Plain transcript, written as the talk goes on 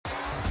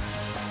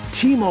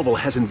T-Mobile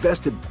has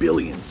invested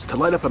billions to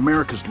light up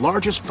America's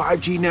largest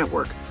 5G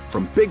network,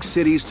 from big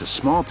cities to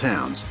small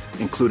towns,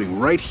 including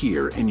right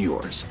here in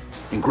yours.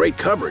 And great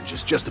coverage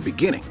is just the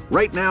beginning.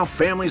 Right now,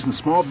 families and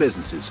small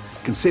businesses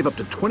can save up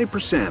to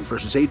 20%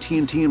 versus AT&T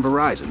and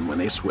Verizon when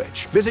they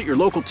switch. Visit your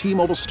local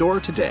T-Mobile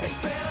store today.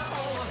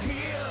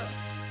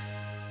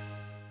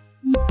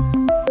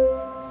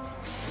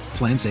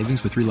 Plan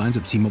savings with 3 lines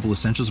of T-Mobile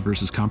Essentials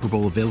versus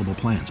comparable available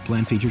plans.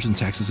 Plan features and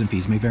taxes and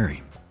fees may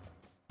vary.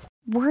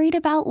 Worried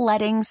about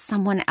letting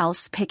someone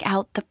else pick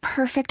out the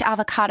perfect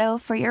avocado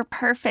for your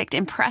perfect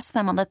impress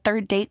them on the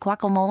third date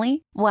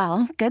guacamole?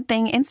 Well, good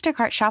thing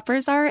Instacart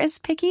shoppers are as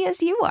picky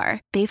as you are.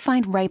 They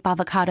find ripe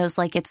avocados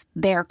like it's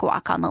their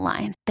guac on the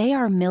line. They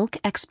are milk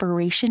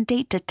expiration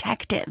date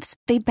detectives.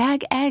 They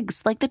bag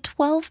eggs like the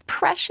 12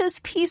 precious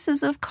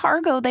pieces of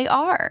cargo they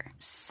are.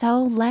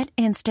 So let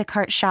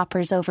Instacart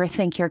shoppers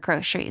overthink your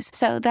groceries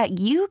so that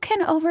you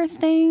can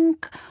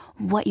overthink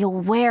what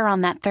you'll wear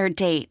on that third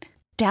date.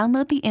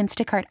 Download the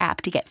Instacart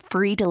app to get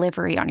free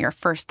delivery on your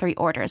first 3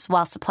 orders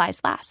while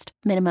supplies last.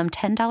 Minimum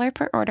 $10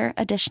 per order.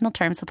 Additional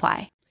terms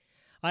apply.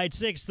 All right,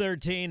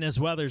 6:13. This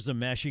weather's a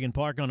mess. You can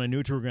park on a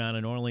neutral ground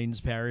in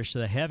Orleans Parish.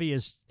 The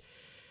heaviest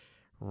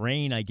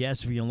rain, I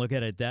guess, if you can look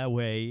at it that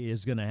way,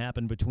 is going to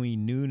happen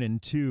between noon and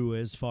 2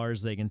 as far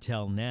as they can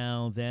tell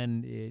now.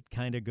 Then it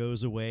kind of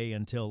goes away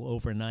until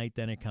overnight.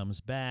 Then it comes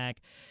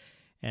back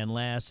and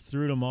lasts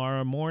through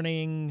tomorrow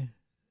morning.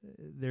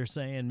 They're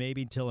saying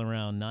maybe till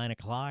around 9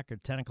 o'clock or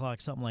 10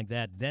 o'clock, something like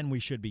that. Then we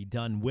should be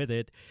done with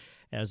it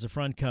as the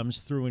front comes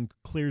through and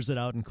clears it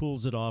out and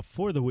cools it off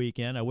for the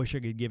weekend. I wish I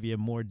could give you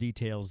more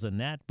details than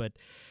that, but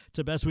it's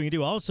the best we can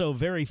do. Also,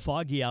 very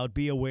foggy out.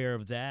 Be aware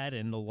of that.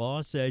 And the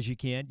law says you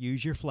can't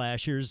use your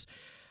flashers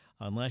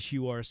unless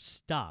you are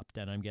stopped.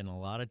 And I'm getting a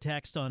lot of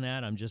text on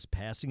that. I'm just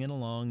passing it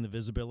along. The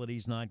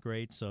visibility's not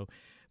great. So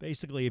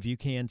basically, if you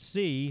can't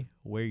see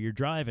where you're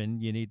driving,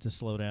 you need to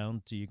slow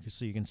down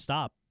so you can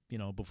stop,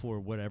 before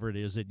whatever it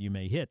is that you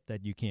may hit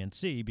that you can't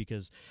see,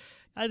 because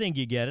I think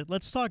you get it.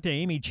 Let's talk to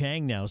Amy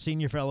Chang now,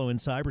 Senior Fellow in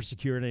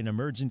Cybersecurity and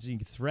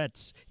Emerging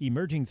Threats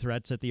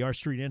at the R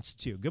Street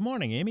Institute. Good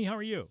morning, Amy. How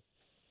are you?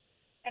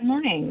 Good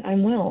morning.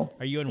 I'm well.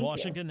 Are you in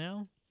Washington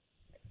now?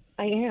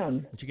 I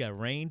am. What you got,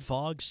 rain,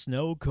 fog,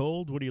 snow,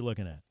 cold? What are you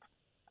looking at?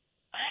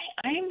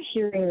 I'm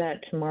hearing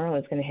that tomorrow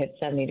is going to hit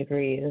 70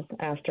 degrees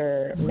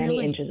after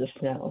many inches of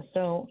snow.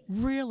 So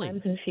really, I'm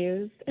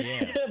confused,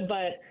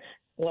 but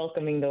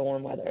welcoming the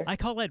warm weather. I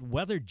call that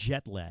weather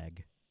jet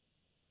lag,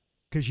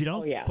 because you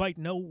don't quite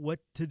know what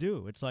to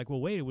do. It's like,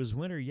 well, wait, it was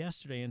winter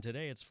yesterday and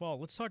today it's fall.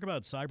 Let's talk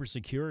about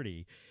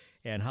cybersecurity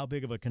and how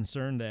big of a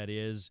concern that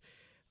is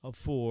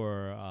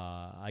for,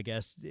 I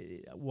guess,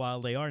 while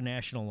they are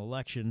national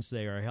elections,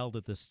 they are held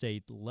at the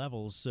state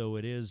levels. So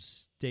it is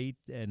state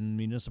and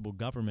municipal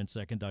governments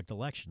that conduct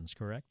elections,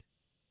 correct?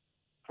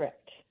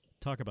 Correct.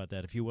 Talk about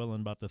that, if you will, and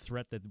about the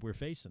threat that we're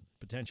facing,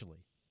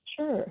 potentially.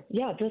 Sure.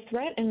 Yeah, the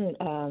threat and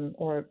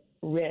or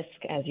risk,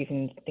 as you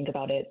can think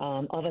about it,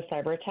 of a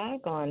cyber attack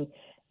on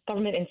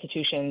government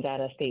institutions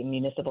at a state and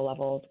municipal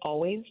level is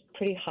always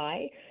pretty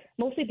high,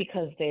 mostly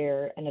because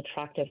they're an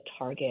attractive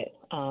target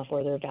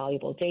for their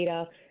valuable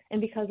data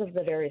and because of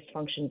the various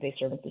functions they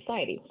serve in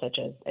society, such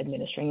as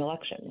administering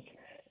elections.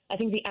 I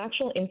think the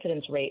actual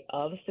incidence rate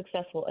of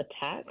successful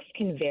attacks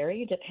can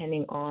vary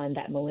depending on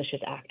that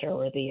malicious actor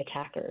or the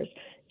attacker's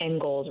end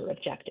goals or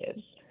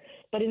objectives.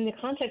 But in the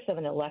context of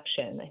an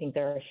election, I think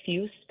there are a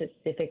few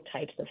specific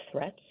types of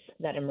threats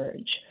that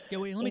emerge. Yeah,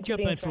 wait, let me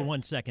jump in for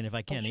 1 second, if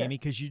I can, Amy,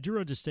 because you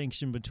drew a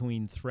distinction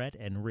between threat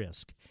and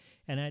risk,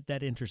 and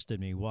that interested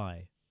me.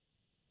 Why?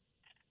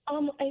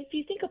 If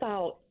you think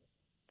about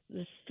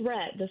the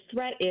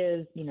threat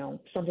is,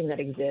 something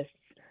that exists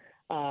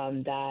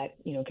that,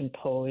 can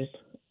pose,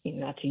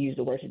 not to use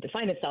the word to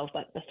define itself,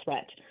 but a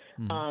threat.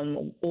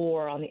 Mm-hmm.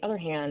 Or on the other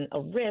hand,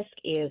 a risk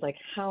is like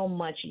how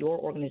much your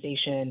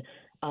organization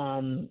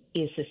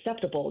is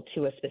susceptible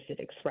to a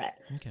specific threat.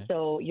 Okay.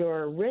 So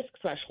your risk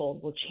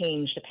threshold will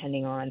change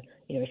depending on,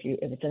 if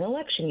it's an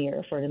election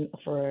year for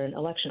an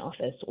election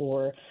office,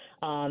 or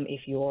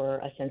if you're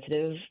a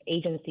sensitive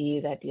agency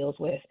that deals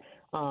with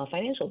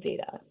financial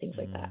data, things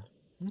like that.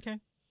 Okay.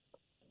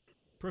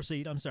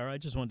 Proceed. I'm sorry. I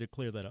just wanted to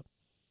clear that up.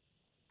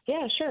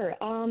 Yeah, sure.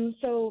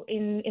 So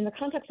in the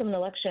context of an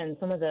election,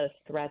 some of the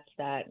threats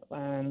that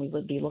we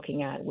would be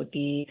looking at would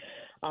be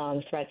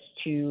threats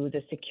to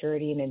the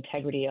security and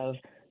integrity of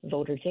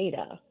voter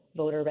data,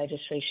 voter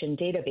registration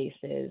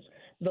databases,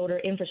 voter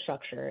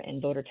infrastructure,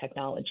 and voter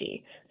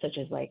technology, such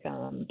as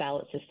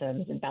ballot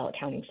systems and ballot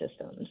counting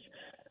systems.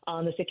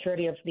 The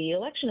security of the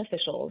election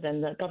officials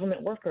and the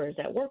government workers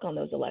that work on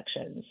those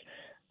elections,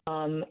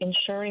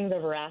 ensuring the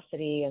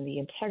veracity and the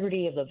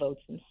integrity of the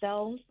votes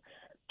themselves,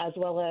 as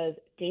well as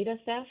data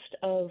theft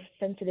of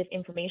sensitive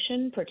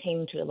information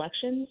pertaining to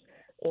elections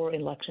or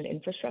election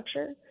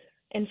infrastructure.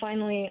 And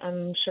finally,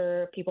 I'm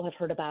sure people have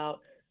heard about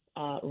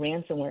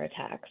ransomware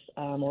attacks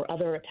or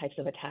other types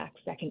of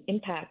attacks that can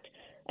impact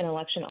an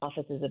election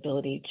office's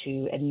ability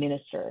to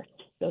administer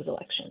those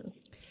elections.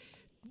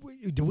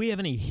 Do we have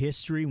any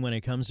history when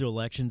it comes to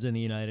elections in the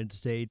United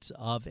States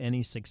of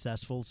any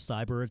successful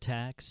cyber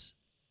attacks?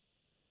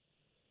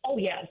 Oh,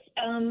 yes.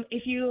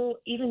 If you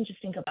even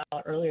just think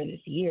about earlier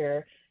this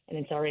year, and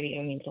it's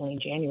only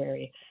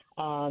January,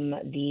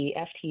 the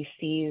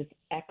FTC's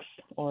X,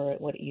 or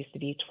what it used to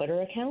be,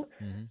 Twitter account,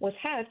 was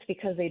hacked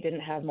because they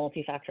didn't have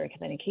multi-factor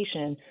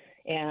authentication.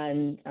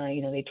 And,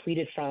 they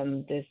tweeted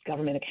from this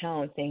government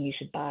account saying you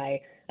should buy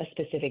a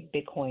specific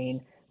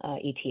Bitcoin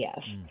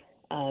ETF.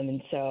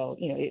 And so,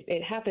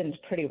 it happens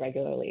pretty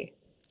regularly.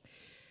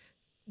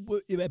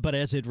 But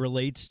as it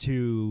relates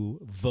to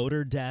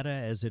voter data,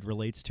 as it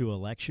relates to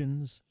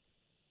elections,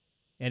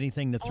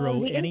 anything to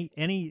throw any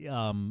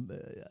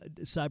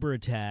cyber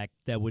attack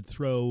that would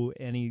throw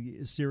any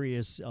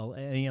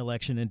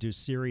election into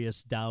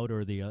serious doubt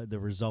or the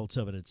results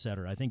of it, et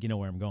cetera. I think you know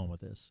where I'm going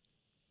with this.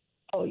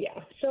 Oh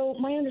yeah. So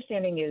my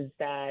understanding is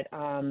that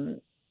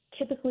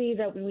typically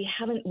that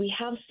we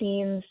have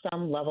seen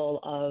some level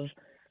of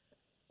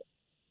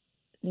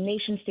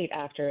nation-state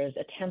actors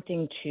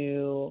attempting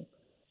to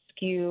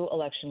skew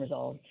election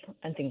results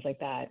and things like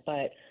that.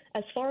 But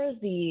as far as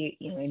the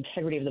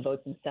integrity of the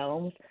votes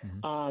themselves,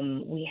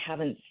 we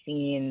haven't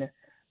seen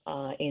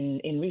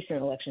in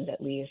recent elections,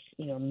 at least,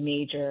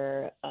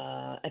 major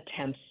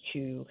attempts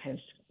to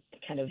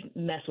kind of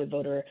mess with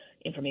voter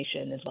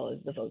information as well as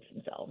the votes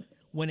themselves.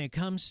 When it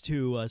comes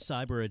to a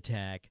cyber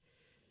attack,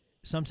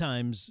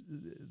 sometimes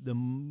the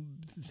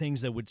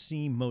things that would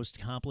seem most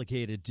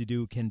complicated to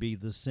do can be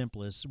the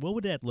simplest. What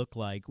would that look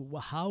like?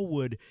 How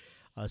would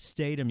a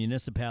state, a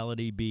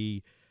municipality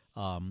be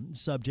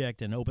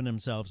subject and open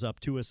themselves up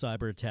to a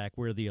cyber attack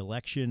where the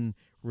election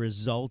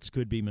results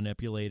could be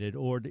manipulated,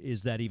 or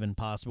is that even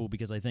possible?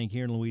 Because I think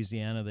here in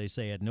Louisiana, they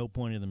say at no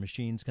point are the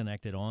machines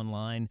connected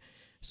online,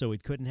 so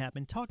it couldn't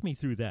happen. Talk me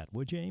through that,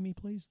 would you, Amy,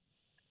 please?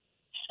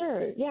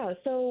 Sure. Yeah.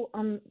 So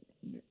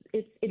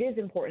it is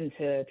important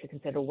to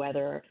consider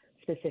whether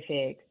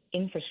specific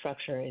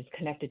infrastructure is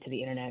connected to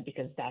the internet,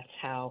 because that's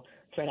how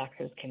threat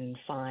actors can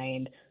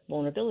find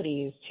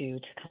vulnerabilities to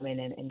come in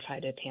and try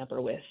to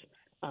tamper with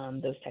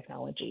those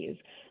technologies.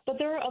 But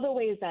there are other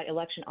ways that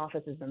election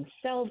offices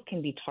themselves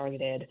can be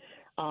targeted,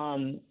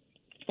 and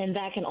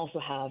that can also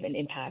have an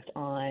impact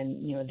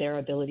on their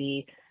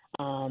ability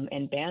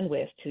and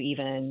bandwidth to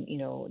even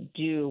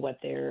do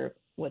what their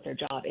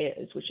job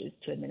is, which is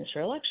to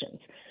administer elections.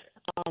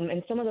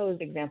 And some of those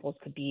examples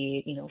could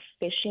be,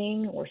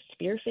 phishing or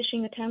spear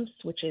phishing attempts,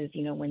 which is,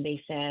 when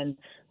they send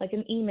like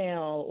an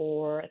email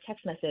or a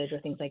text message or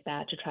things like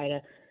that to try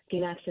to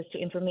gain access to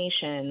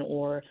information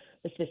or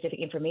the specific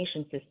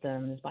information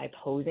systems by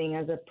posing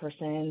as a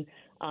person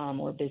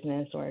or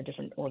business or a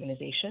different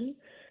organization.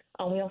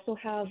 We also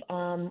have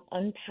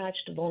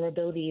unpatched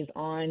vulnerabilities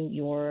on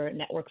your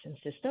networks and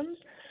systems.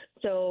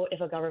 So if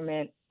a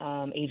government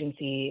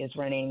agency is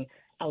running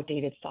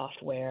outdated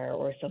software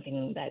or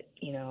something that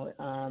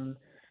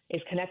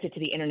is connected to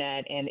the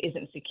internet and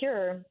isn't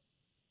secure,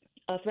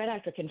 a threat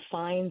actor can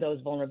find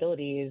those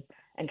vulnerabilities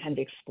and kind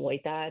of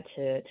exploit that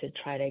to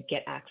try to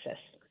get access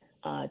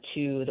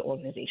to the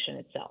organization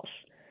itself.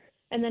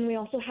 And then we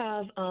also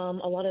have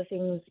a lot of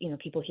things,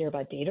 people hear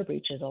about data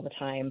breaches all the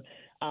time.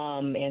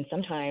 And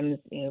sometimes,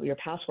 your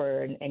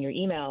password and your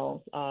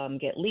emails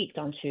get leaked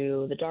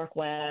onto the dark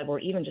web or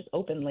even just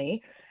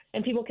openly.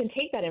 And people can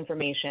take that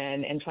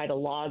information and try to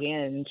log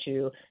in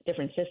to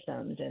different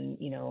systems. And,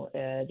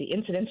 the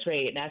incidence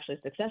rate and actually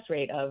success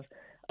rate of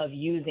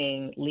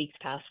using leaked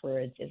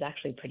passwords is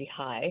actually pretty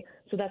high.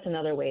 So that's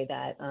another way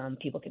that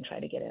people can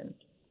try to get in.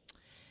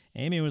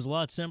 Amy, it was a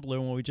lot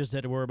simpler when we just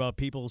had to worry about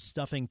people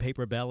stuffing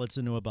paper ballots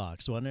into a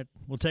box, wasn't it?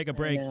 We'll take a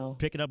break,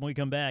 pick it up when we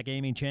come back.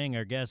 Amy Chang,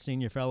 our guest,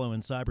 Senior Fellow in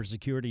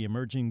Cybersecurity,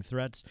 Emerging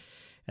Threats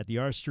at the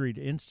R Street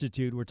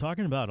Institute. We're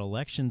talking about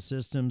election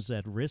systems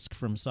at risk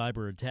from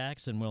cyber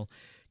attacks, and we'll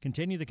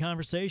continue the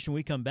conversation when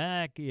we come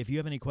back. If you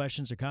have any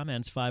questions or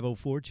comments,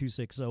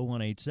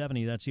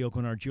 504-260-1870. That's the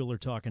Oakland Art Jeweler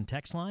Talk and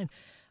Text line.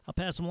 I'll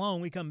pass them along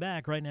when we come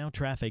back. Right now,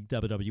 traffic,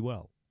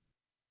 WWL.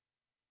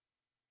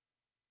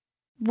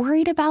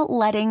 Worried about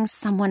letting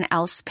someone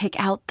else pick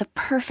out the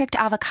perfect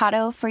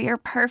avocado for your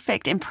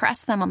perfect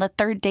impress them on the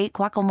third date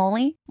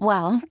guacamole?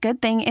 Well,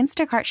 good thing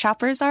Instacart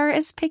shoppers are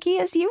as picky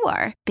as you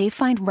are. They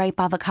find ripe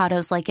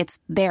avocados like it's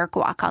their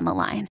guac on the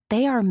line.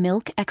 They are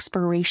milk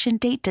expiration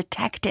date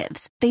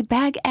detectives. They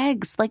bag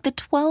eggs like the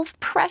 12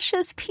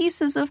 precious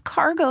pieces of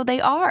cargo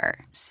they are.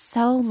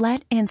 So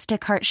let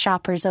Instacart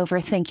shoppers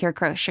overthink your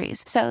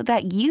groceries so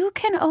that you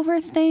can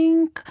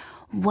overthink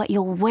what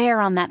you'll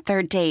wear on that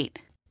third date.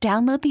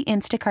 Download the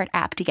Instacart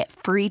app to get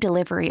free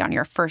delivery on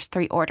your first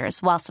 3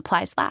 orders while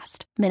supplies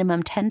last.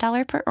 Minimum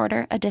 $10 per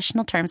order.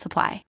 Additional terms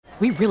apply.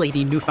 We really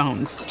need new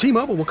phones.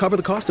 T-Mobile will cover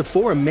the cost of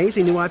 4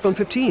 amazing new iPhone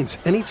 15s,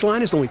 and each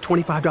line is only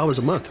 $25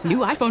 a month. New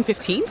iPhone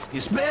 15s?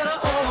 It's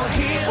better over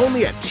here.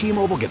 Only at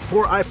T-Mobile, get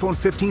 4 iPhone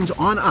 15s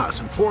on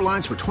us and 4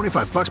 lines for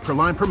 $25 per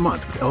line per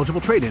month with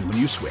eligible trade-in when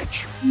you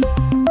switch.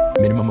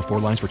 Minimum of 4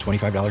 lines for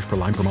 $25 per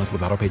line per month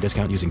with autopay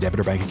discount using debit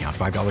or bank account.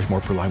 $5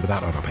 more per line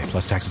without autopay,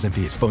 plus taxes and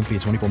fees. Phone fee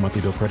at 24 monthly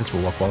bill credits for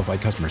well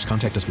qualified customers.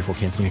 Contact us before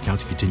canceling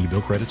account to continue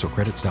bill credits or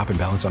credit stop and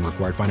balance on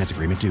required finance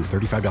agreement due.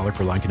 $35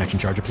 per line connection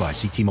charge applies.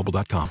 See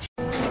T-Mobile.com.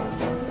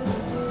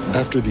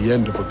 After the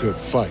end of a good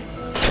fight,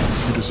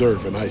 you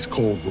deserve an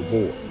ice-cold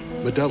reward.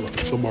 Modelo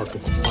is the mark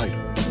of a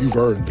fighter. You've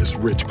earned this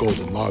rich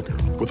golden lager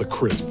with a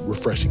crisp,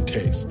 refreshing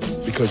taste.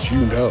 Because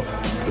you know,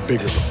 the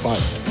bigger the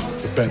fight,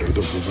 the better the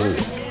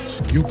reward.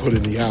 You put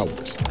in the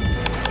hours,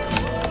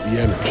 the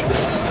energy,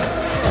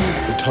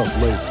 the tough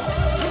labor.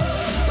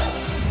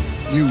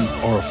 You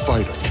are a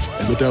fighter,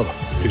 and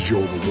Modelo is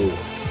your reward.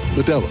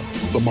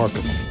 Modelo, the mark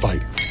of a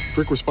fighter.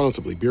 Drink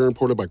responsibly. Beer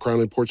imported by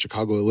Crown Imports,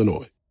 Chicago,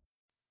 Illinois.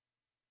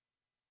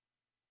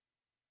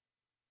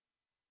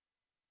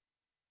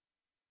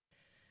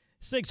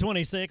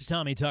 .626,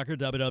 Tommy Tucker,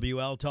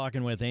 WWL,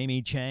 talking with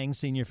Amy Chang,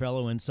 Senior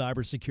Fellow in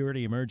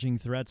Cybersecurity, Emerging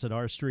Threats at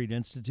R Street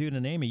Institute.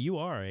 And Amy, you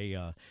are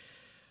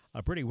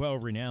a pretty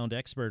well-renowned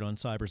expert on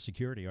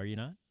cybersecurity, are you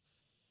not?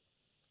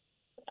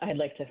 I'd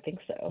like to think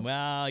so.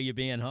 Well, you're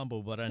being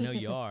humble, but I know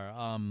you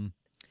are.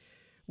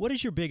 What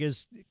is your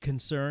biggest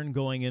concern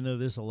going into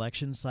this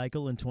election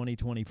cycle in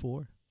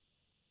 2024?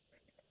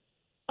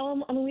 I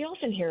mean, we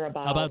often hear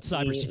about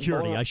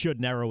cybersecurity. I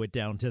should narrow it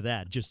down to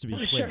that, just to be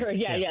clear. Sure.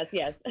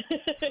 Yes.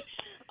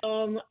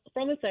 From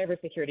a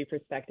cybersecurity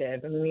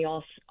perspective, I mean, we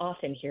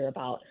often hear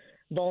about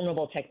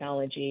vulnerable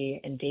technology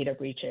and data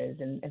breaches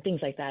and things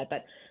like that.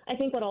 But I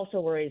think what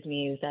also worries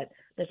me is that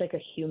there's like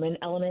a human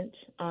element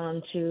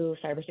to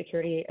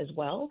cybersecurity as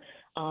well,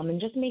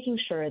 and just making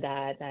sure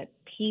that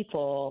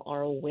people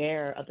are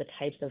aware of the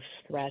types of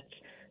threats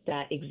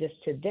that exist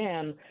to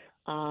them.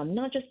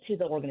 Not just to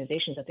the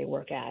organizations that they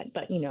work at,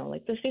 but,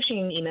 like the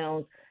phishing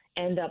emails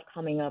end up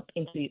coming up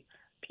into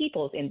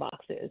people's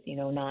inboxes,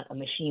 not a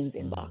machine's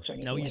inbox or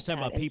anything. Now, when you like talk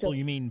that. about people,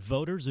 you mean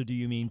voters, or do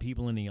you mean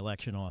people in the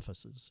election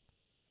offices?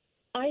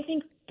 I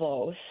think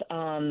both.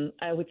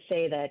 I would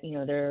say that,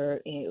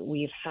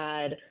 we've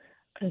had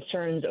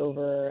concerns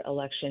over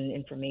election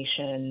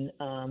information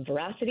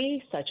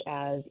veracity, such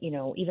as,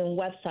 even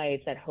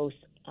websites that host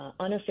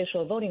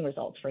unofficial voting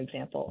results, for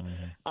example,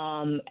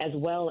 as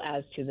well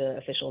as to the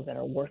officials that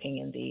are working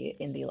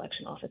in the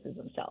election offices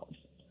themselves.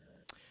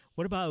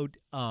 What about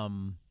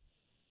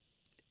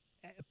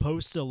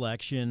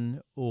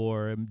post-election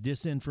or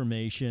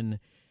disinformation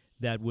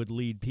that would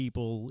lead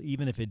people,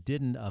 even if it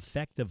didn't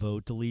affect the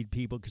vote, to lead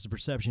people, because the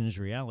perception is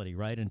reality,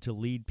 right? And to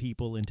lead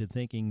people into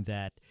thinking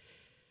that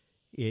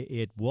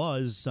it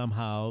was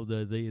somehow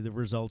the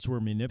results were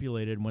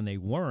manipulated when they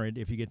weren't.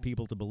 If you get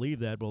people to believe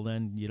that, well,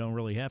 then you don't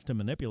really have to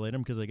manipulate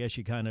them, because I guess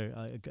you kind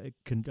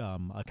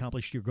of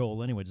accomplished your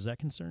goal anyway. Does that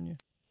concern you?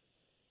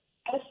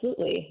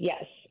 Absolutely,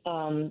 yes.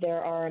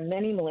 There are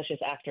many malicious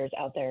actors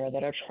out there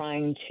that are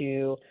trying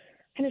to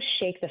kind of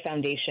shake the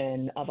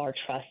foundation of our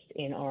trust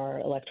in our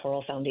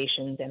electoral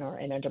foundations and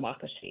our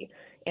democracy.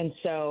 And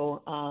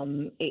so,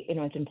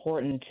 it's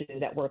important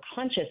that we're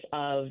conscious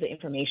of the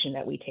information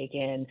that we take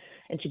in,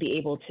 and to be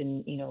able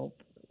to,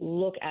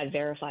 look at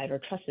verified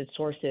or trusted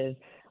sources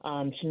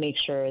to make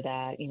sure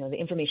that, the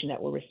information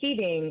that we're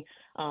receiving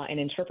and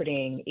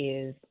interpreting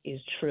is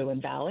true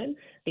and valid,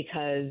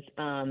 because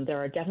there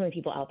are definitely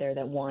people out there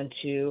that want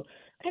to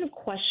kind of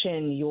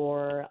question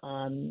your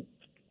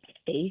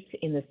faith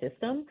in the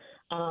system.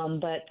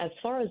 But as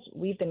far as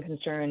we've been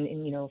concerned,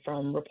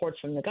 from reports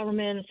from the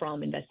government,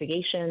 from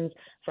investigations,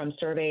 from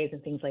surveys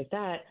and things like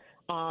that,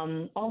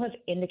 all have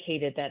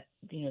indicated that,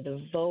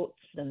 the votes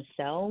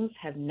themselves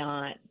have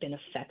not been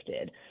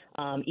affected,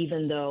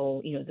 even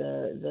though,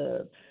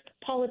 the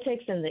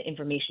politics and the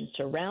information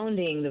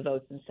surrounding the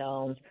votes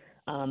themselves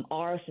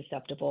are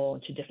susceptible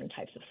to different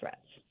types of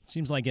threats. It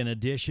seems like in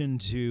addition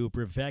to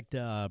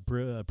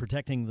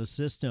protecting the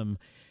system,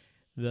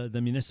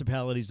 the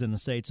municipalities and the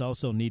states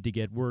also need to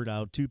get word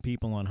out to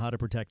people on how to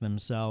protect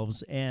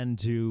themselves, and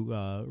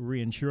to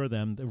reassure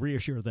them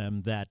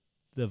that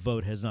the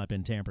vote has not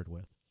been tampered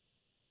with.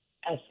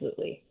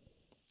 Absolutely.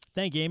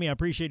 Thank you, Amy. I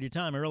appreciate your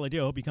time. I really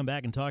do. I hope you come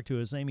back and talk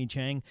to us. Amy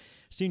Chang,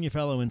 Senior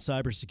Fellow in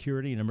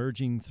Cybersecurity and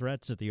Emerging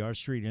Threats at the R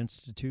Street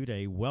Institute,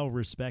 a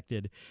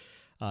well-respected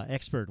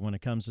expert when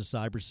it comes to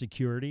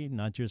cybersecurity,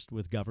 not just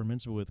with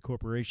governments, but with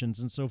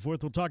corporations and so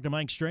forth. We'll talk to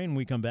Mike Strain when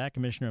we come back,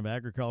 Commissioner of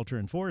Agriculture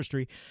and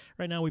Forestry.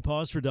 Right now, we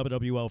pause for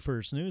WWL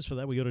First News. For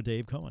that, we go to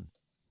Dave Cohen.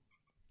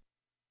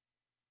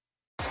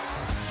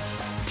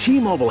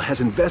 T-Mobile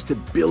has invested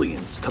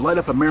billions to light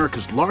up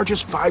America's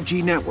largest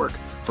 5G network,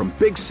 from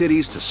big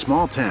cities to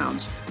small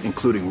towns,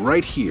 including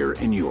right here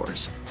in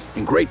yours.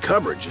 And great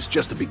coverage is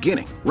just the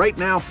beginning. Right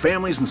now,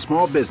 families and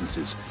small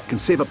businesses can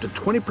save up to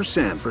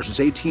 20% versus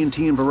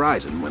AT&T and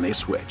Verizon when they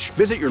switch.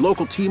 Visit your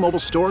local T-Mobile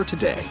store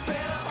today.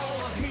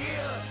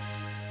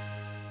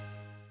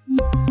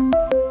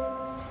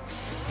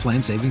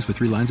 Plan savings with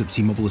 3 lines of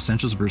T-Mobile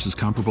Essentials versus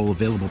comparable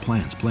available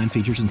plans. Plan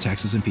features and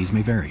taxes and fees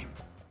may vary.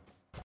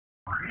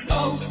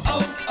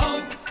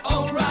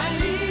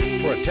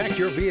 For a Protect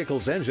your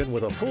vehicle's engine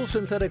with a full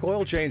synthetic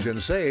oil change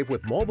and save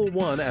with Mobile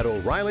One at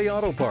O'Reilly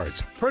Auto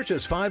Parts.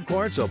 Purchase 5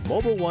 quarts of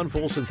Mobile One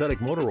full synthetic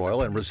motor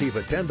oil and receive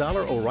a $10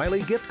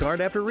 O'Reilly gift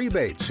card after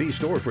rebate. See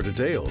store for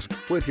details.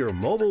 With your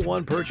Mobile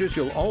One purchase,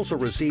 you'll also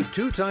receive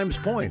 2 times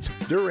points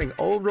during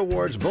O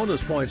Rewards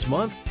Bonus Points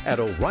Month at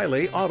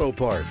O'Reilly Auto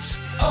Parts.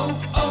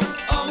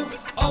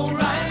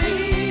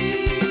 O'Reilly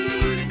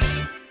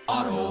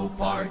Auto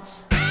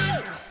Parts.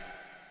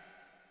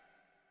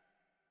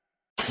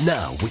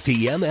 Now, with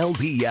the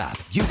MLB app,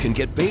 you can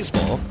get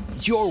baseball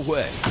your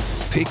way.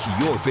 Pick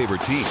your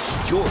favorite team,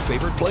 your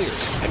favorite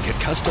players, and get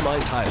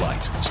customized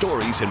highlights,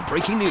 stories, and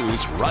breaking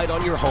news right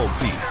on your home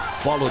feed.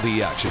 Follow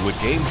the action with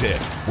Game Day,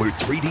 where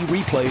 3D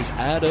replays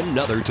add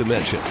another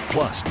dimension.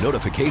 Plus,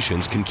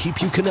 notifications can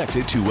keep you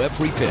connected to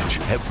every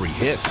pitch, every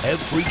hit,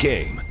 every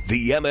game.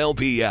 The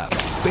MLB app.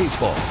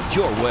 Baseball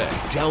your way.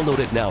 Download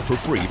it now for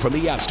free from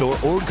the App Store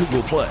or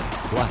Google Play.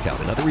 Blackout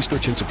and other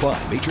restrictions apply.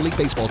 Major League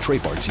Baseball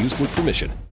trademarks used with permission.